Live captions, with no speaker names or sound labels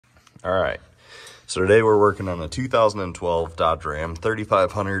All right, so today we're working on a 2012 Dodge Ram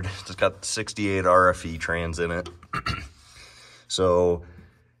 3500. It's got 68 RFE trans in it. So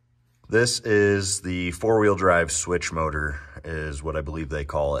this is the four-wheel drive switch motor is what I believe they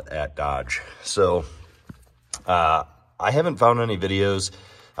call it at Dodge. So I haven't found any videos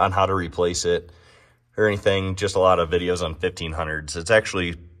on how to replace it or anything, just a lot of videos on 1500s. It's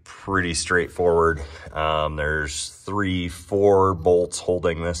actually pretty straightforward. There's 3-4 bolts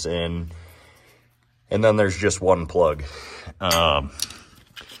holding this in, and then there's just one plug.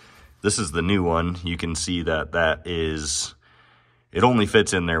 This is the new one. You can see that it only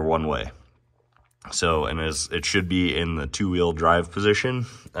fits in there one way. So, and it should be in the two-wheel drive position,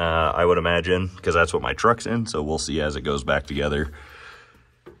 I would imagine, because that's what my truck's in. So we'll see as it goes back together.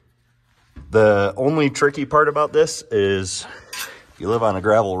 The only tricky part about this is if you live on a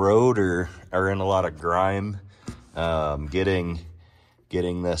gravel road or are in a lot of grime, getting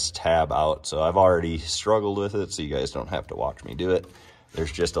this tab out. So I've already struggled with it, so you guys don't have to watch me do it.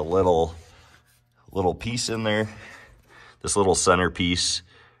 There's just a little piece in there. This little center piece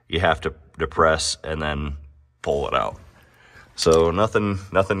you have to depress and then pull it out. So nothing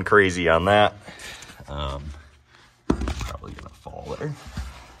crazy on that. Probably gonna fall there.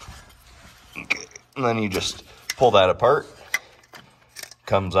 Okay, and then you just pull that apart.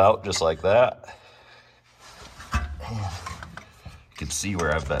 Comes out just like that. And you can see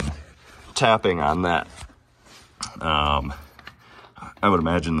where I've been tapping on that. I would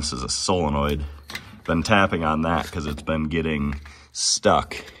imagine this is a solenoid. Been tapping on that because it's been getting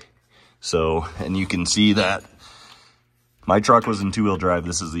stuck. So, and you can see that my truck was in two-wheel drive.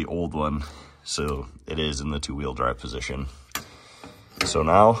 This is the old one, so it is in the two-wheel drive position. So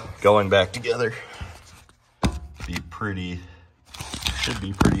now going back together, should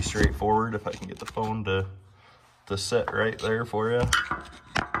be pretty straightforward if I can get the phone to set right there for you.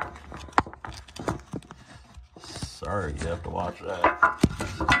 Sorry, you have to watch that.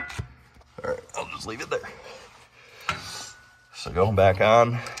 All right, I'll just leave it there. So going back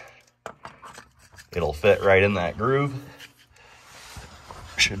on, it'll fit right in that groove.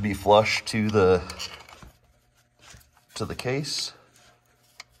 Should be flush to the case.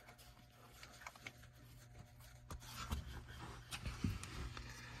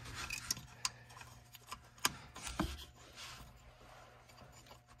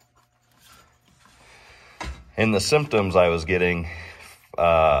 And the symptoms I was getting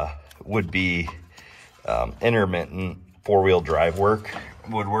would be intermittent four-wheel drive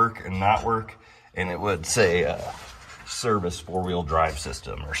would work and not work, and it would say service four-wheel drive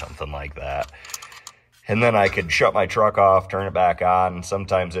system or something like that. And then I could shut my truck off, turn it back on.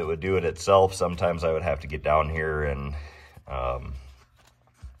 Sometimes it would do it itself. Sometimes I would have to get down here and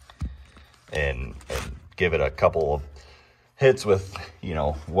give it a couple of hits with, you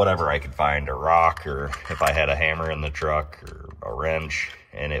know, whatever I could find, a rock, or if I had a hammer in the truck or a wrench,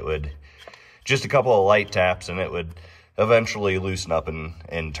 and it would just a couple of light taps and it would eventually loosen up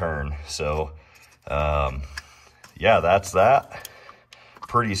and turn. So yeah, that's that.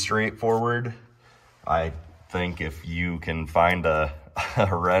 Pretty straightforward. I think if you can find a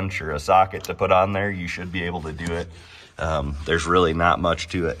wrench or a socket to put on there, you should be able to do it. There's really not much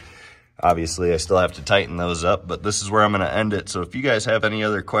to it. Obviously, I still have to tighten those up, but this is where I'm going to end it. So if you guys have any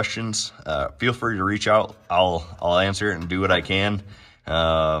other questions, feel free to reach out. I'll answer it and do what I can.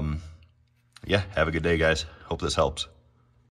 Yeah, have a good day, guys. Hope this helps.